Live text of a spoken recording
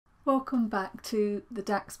Welcome back to the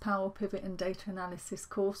DAX PowerPivot and Data Analysis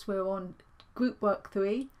course. We're on Group Work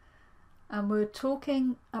 3 and we're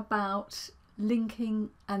talking about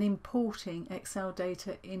linking and importing Excel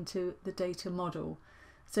data into the data model.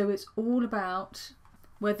 So it's all about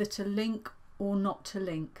whether to link or not to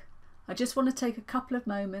link. I just want to take a couple of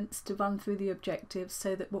moments to run through the objectives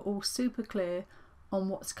so that we're all super clear on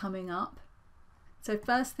what's coming up. So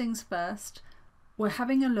first things first, we're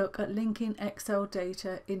having a look at linking Excel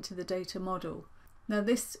data into the data model. Now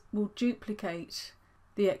this will duplicate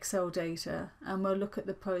the Excel data and we'll look at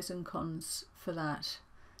the pros and cons for that.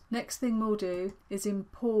 Next thing we'll do is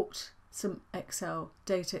import some Excel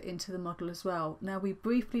data into the model as well. Now we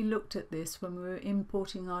briefly looked at this when we were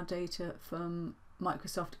importing our data from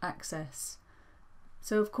Microsoft Access.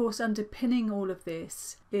 So of course underpinning all of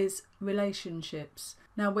this is relationships.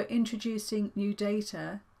 Now we're introducing new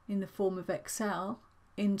data in the form of Excel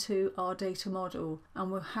into our data model,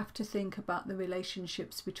 and we'll have to think about the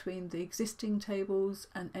relationships between the existing tables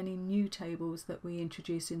and any new tables that we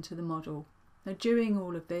introduce into the model. Now during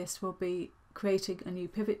all of this we'll be creating a new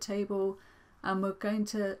pivot table and we're going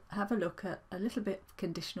to have a look at a little bit of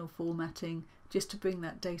conditional formatting just to bring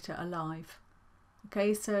that data alive.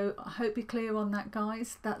 Okay, so I hope you're clear on that,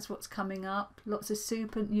 guys. That's what's coming up. Lots of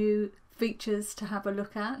super new features to have a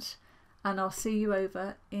look at. And I'll see you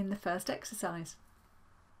over in the first exercise.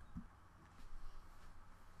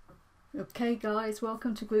 Okay guys,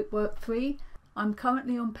 welcome to Group Work 3. I'm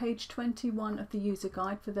currently on page 21 of the user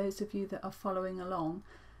guide for those of you that are following along,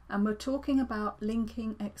 and we're talking about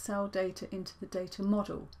linking Excel data into the data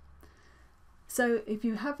model. So if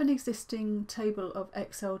you have an existing table of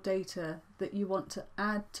Excel data that you want to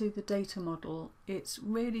add to the data model, it's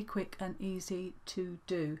really quick and easy to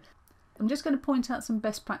do. I'm just going to point out some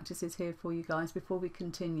best practices here for you guys before we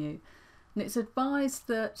continue. And it's advised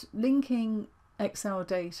that linking Excel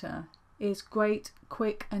data is great,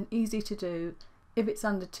 quick and easy to do if it's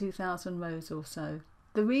under 2,000 rows or so.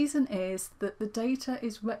 The reason is that the data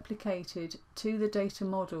is replicated to the data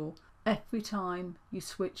model every time you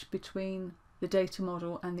switch between the data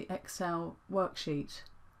model and the Excel worksheet.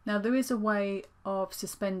 Now there is a way of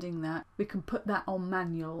suspending that. We can put that on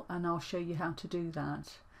manual and I'll show you how to do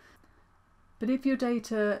that. But if your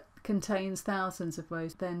data contains thousands of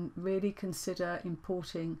rows, then really consider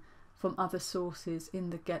importing from other sources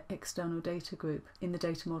in the Get External Data group in the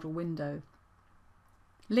data model window.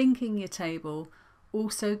 Linking your table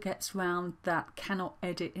also gets round that cannot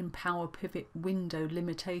edit in PowerPivot window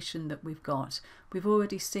limitation that we've got. We've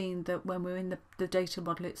already seen that when we're in the data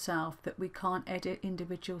model itself that we can't edit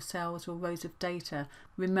individual cells or rows of data.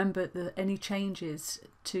 Remember that any changes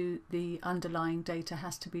to the underlying data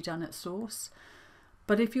has to be done at source.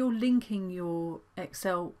 But if you're linking your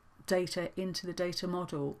Excel data into the data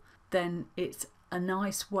model, then it's a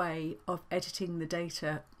nice way of editing the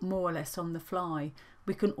data more or less on the fly.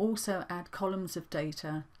 We can also add columns of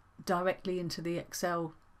data directly into the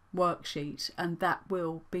Excel worksheet and that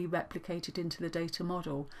will be replicated into the data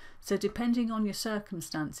model. So depending on your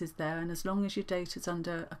circumstances there, and as long as your data is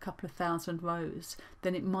under a couple of thousand rows,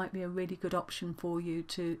 then it might be a really good option for you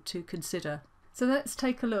to consider. So let's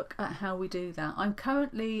take a look at how we do that. I'm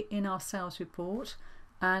currently in our sales report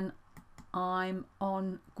and I'm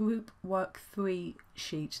on Group Work 3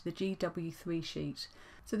 sheet, the GW3 sheet.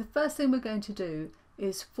 So the first thing we're going to do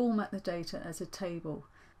is format the data as a table,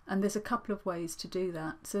 and there's a couple of ways to do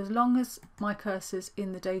that. So as long as my cursor's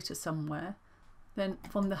in the data somewhere, then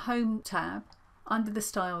from the Home tab under the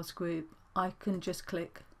Styles group I can just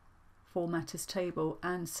click Format as Table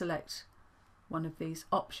and select one of these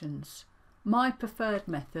options. My preferred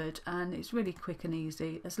method, and it's really quick and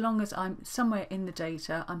easy, as long as I'm somewhere in the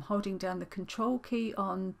data, I'm holding down the Control key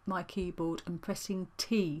on my keyboard and pressing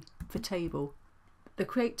T for table. The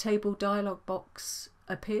Create Table dialog box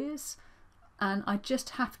appears and I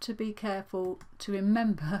just have to be careful to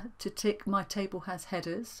remember to tick my table has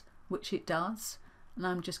headers, which it does, and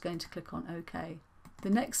I'm just going to click on OK. The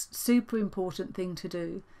next super important thing to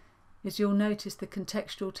do is you'll notice the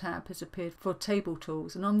contextual tab has appeared for table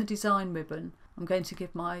tools, and on the design ribbon I'm going to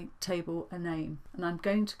give my table a name and I'm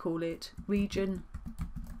going to call it Region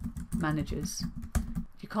Managers.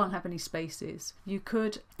 You can't have any spaces. You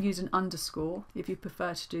could use an underscore if you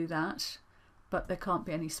prefer to do that, but there can't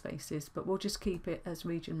be any spaces, but we'll just keep it as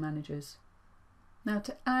Region Managers. Now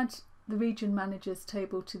to add the Region Managers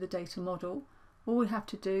table to the data model, all we have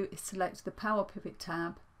to do is select the PowerPivot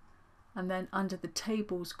tab, and then under the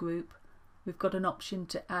Tables group we've got an option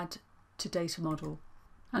to add to data model.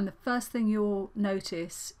 And the first thing you'll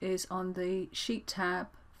notice is on the Sheet tab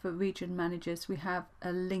for Region Managers we have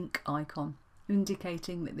a link icon,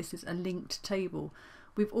 indicating that this is a linked table.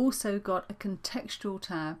 We've also got a contextual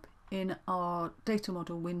tab in our data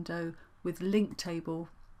model window with link table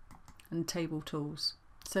and table tools.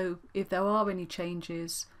 So if there are any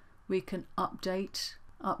changes, we can update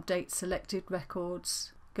selected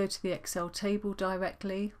records, go to the Excel table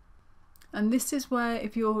directly. And this is where,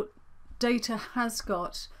 if your data has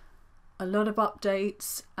got a lot of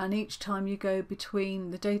updates and each time you go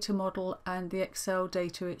between the data model and the Excel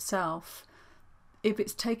data itself, if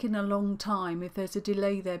it's taken a long time, if there's a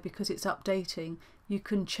delay there because it's updating, you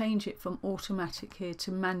can change it from automatic here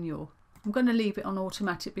to manual. I'm going to leave it on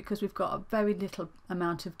automatic because we've got a very little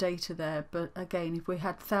amount of data there, but again, if we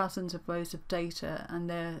had thousands of rows of data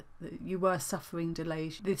and you were suffering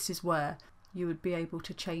delays, this is where you would be able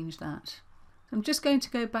to change that. I'm just going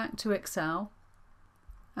to go back to Excel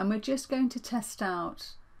and we're just going to test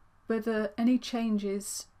out whether any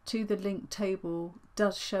changes to the link table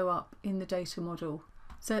does show up in the data model.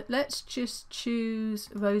 So let's just choose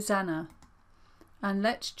Rosanna and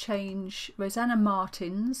let's change Rosanna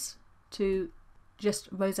Martins to just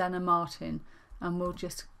Rosanna Martin, and we'll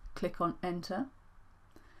just click on enter.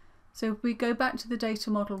 So if we go back to the data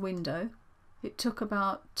model window, it took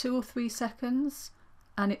about 2 or 3 seconds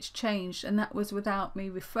and it's changed, and that was without me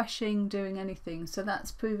refreshing, doing anything. So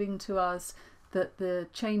that's proving to us that the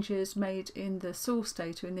changes made in the source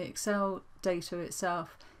data, in the Excel data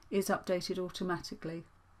itself, is updated automatically.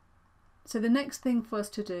 So the next thing for us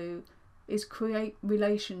to do is create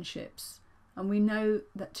relationships. And we know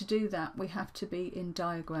that to do that we have to be in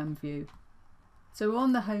diagram view. So we're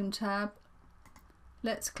on the home tab,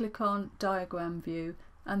 let's click on diagram view,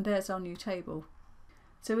 and there's our new table.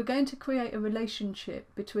 So we're going to create a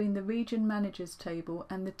relationship between the region managers table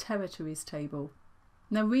and the territories table.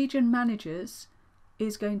 Now region managers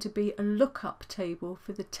is going to be a lookup table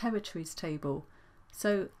for the territories table.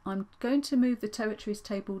 So I'm going to move the territories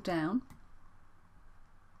table down.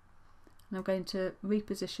 And I'm going to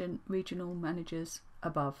reposition regional managers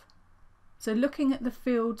above. So looking at the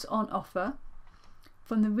fields on offer,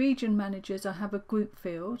 from the region managers I have a group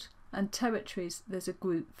field, and territories there's a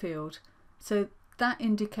group field. So that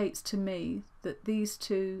indicates to me that these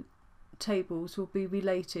two tables will be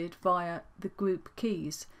related via the group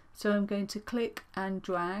keys. So I'm going to click and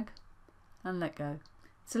drag and let go.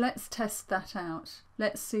 So let's test that out.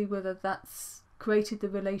 Let's see whether that's created the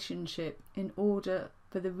relationship in order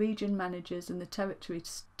for the region managers and the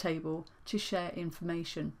territories table to share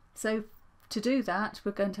information. So to do that,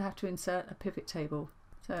 we're going to have to insert a pivot table.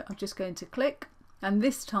 So I'm just going to click, and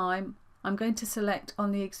this time I'm going to select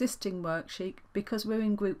on the existing worksheet because we're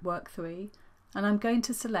in group work 3, and I'm going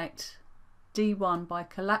to select D1 by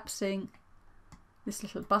collapsing this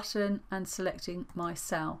little button and selecting my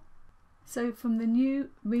cell. So from the new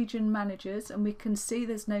region managers, and we can see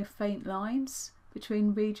there's no faint lines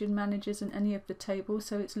between region managers and any of the tables,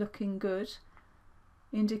 so it's looking good,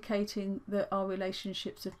 indicating that our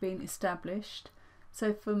relationships have been established.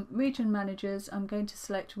 So from region managers, I'm going to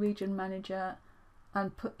select region manager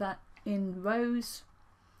and put that in rows,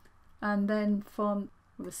 and then from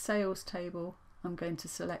the sales table I'm going to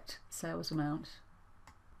select sales amount.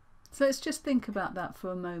 So let's just think about that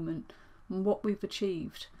for a moment and what we've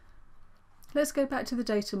achieved. Let's go back to the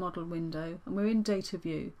data model window, and we're in data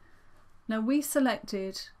view. Now we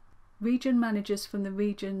selected region managers from the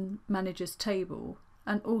region managers table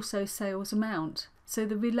and also sales amount. So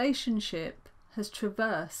the relationship has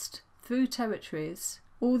traversed through territories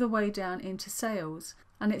all the way down into sales,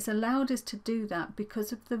 and it's allowed us to do that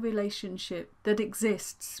because of the relationship that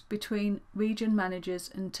exists between region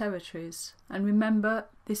managers and territories. And remember,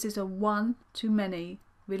 this is a one-to-many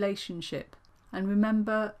relationship. And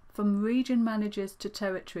remember, from region managers to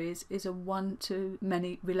territories is a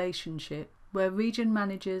one-to-many relationship, where region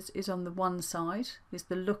managers is on the one side, is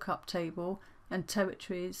the lookup table, and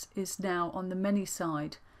territories is now on the many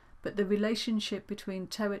side. But the relationship between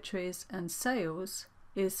territories and sales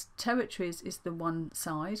is territories is the one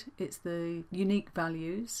side, it's the unique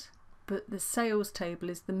values, but the sales table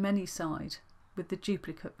is the many side with the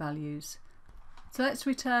duplicate values. So let's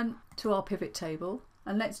return to our pivot table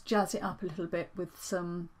and let's jazz it up a little bit with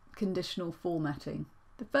some conditional formatting.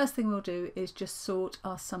 The first thing we'll do is just sort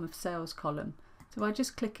our sum of sales column. So I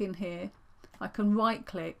just click in here, I can right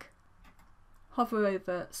click, hover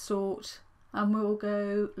over sort, and we'll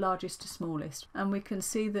go largest to smallest, and we can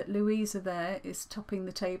see that Louisa there is topping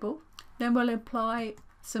the table. Then we'll apply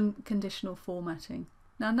some conditional formatting.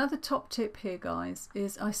 Now another top tip here guys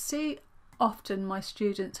is I see often my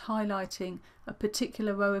students highlighting a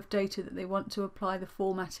particular row of data that they want to apply the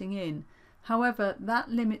formatting in. However, that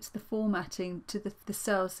limits the formatting to the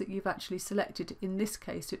cells that you've actually selected. In this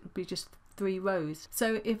case it would be just 3 rows.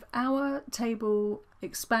 So if our table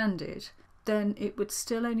expanded, then it would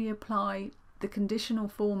still only apply the conditional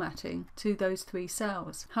formatting to those 3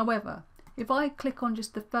 cells. However, if I click on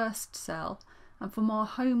just the first cell and from our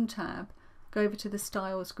Home tab go over to the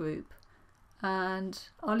Styles group, and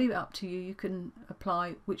I'll leave it up to you, you can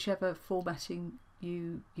apply whichever formatting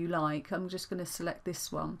you like. I'm just going to select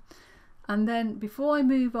this one. And then before I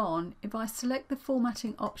move on, if I select the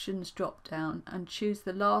formatting options drop down and choose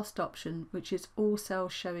the last option, which is all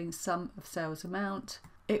cells showing sum of cells amount,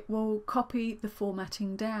 it will copy the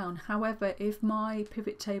formatting down. However, if my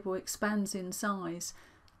pivot table expands in size,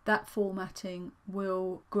 that formatting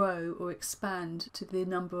will grow or expand to the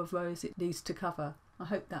number of rows it needs to cover. I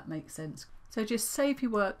hope that makes sense. So just save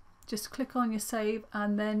your work, just click on your save,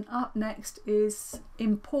 and then up next is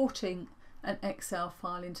importing an Excel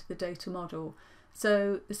file into the data model.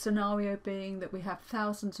 So the scenario being that we have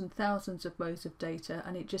thousands and thousands of rows of data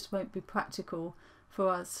and it just won't be practical for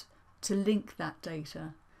us to link that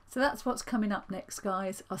data. So that's what's coming up next,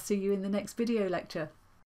 guys. I'll see you in the next video lecture.